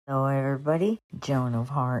Hello, everybody. Joan of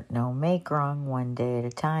Heart, no make wrong, one day at a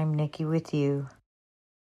time. Nikki with you.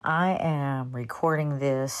 I am recording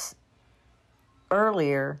this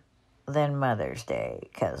earlier than Mother's Day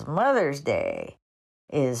because Mother's Day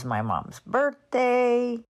is my mom's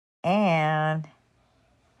birthday and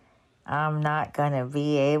I'm not going to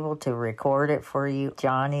be able to record it for you,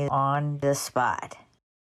 Johnny, on the spot.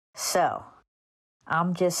 So,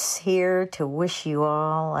 I'm just here to wish you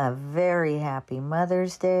all a very happy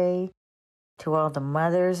Mother's Day. To all the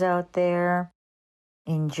mothers out there,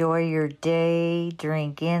 enjoy your day,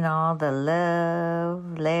 drink in all the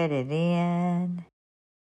love, let it in.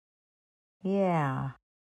 Yeah.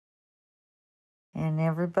 And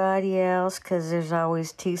everybody else, because there's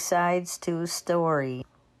always two sides to a story.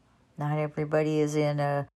 Not everybody is in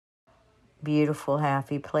a beautiful,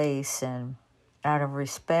 happy place. And out of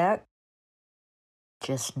respect,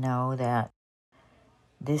 just know that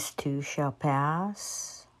this too shall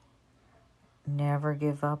pass. Never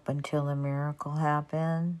give up until a miracle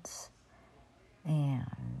happens.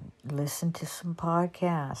 And listen to some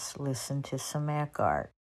podcasts. Listen to some Eckhart.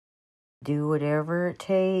 Do whatever it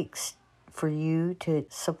takes for you to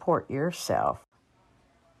support yourself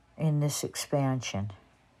in this expansion.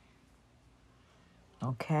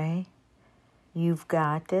 Okay? You've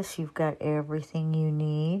got this. You've got everything you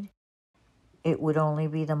need. It would only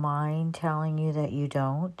be the mind telling you that you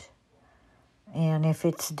don't. And if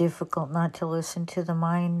it's difficult not to listen to the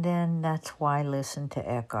mind, then that's why listen to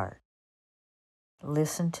Eckhart.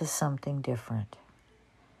 Listen to something different.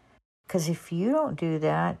 Because if you don't do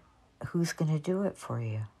that, who's going to do it for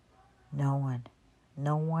you? No one.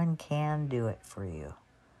 No one can do it for you.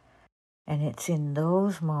 And it's in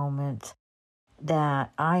those moments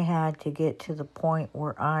that I had to get to the point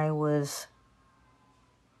where I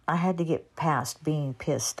had to get past being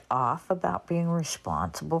pissed off about being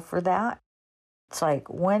responsible for that. It's like,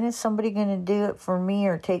 when is somebody going to do it for me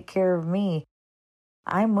or take care of me?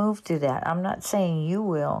 I moved through that. I'm not saying you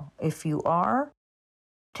will. If you are,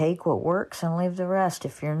 take what works and leave the rest.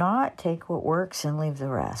 If you're not, take what works and leave the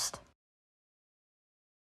rest.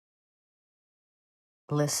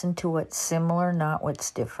 Listen to what's similar, not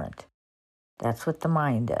what's different. That's what the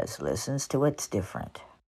mind does. Listens to what's different.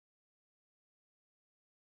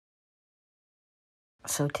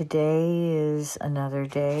 So today is another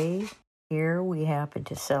day. Here we happen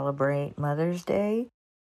to celebrate Mother's Day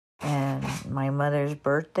and my mother's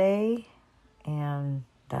birthday, and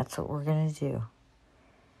that's what we're going to do.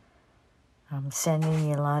 I'm sending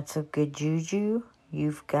you lots of good juju.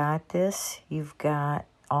 You've got this. You've got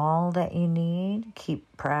all that you need.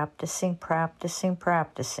 Keep practicing, practicing,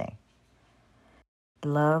 practicing.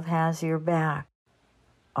 Love has your back.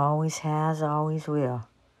 Always has, always will.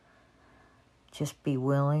 Just be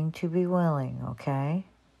willing to be willing, okay?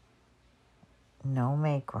 No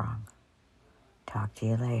make wrong. Talk to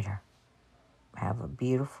you later. Have a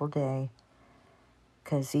beautiful day.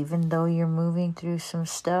 Because even though you're moving through some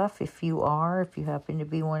stuff, if you happen to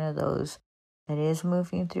be one of those that is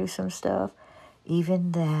moving through some stuff,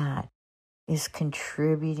 even that is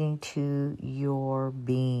contributing to your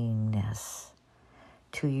beingness,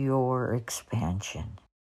 to your expansion.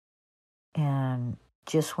 And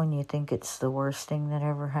just when you think it's the worst thing that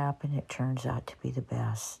ever happened, it turns out to be the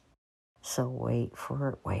best. So wait for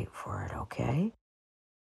it, okay?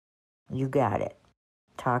 You got it.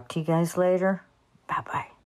 Talk to you guys later. Bye-bye.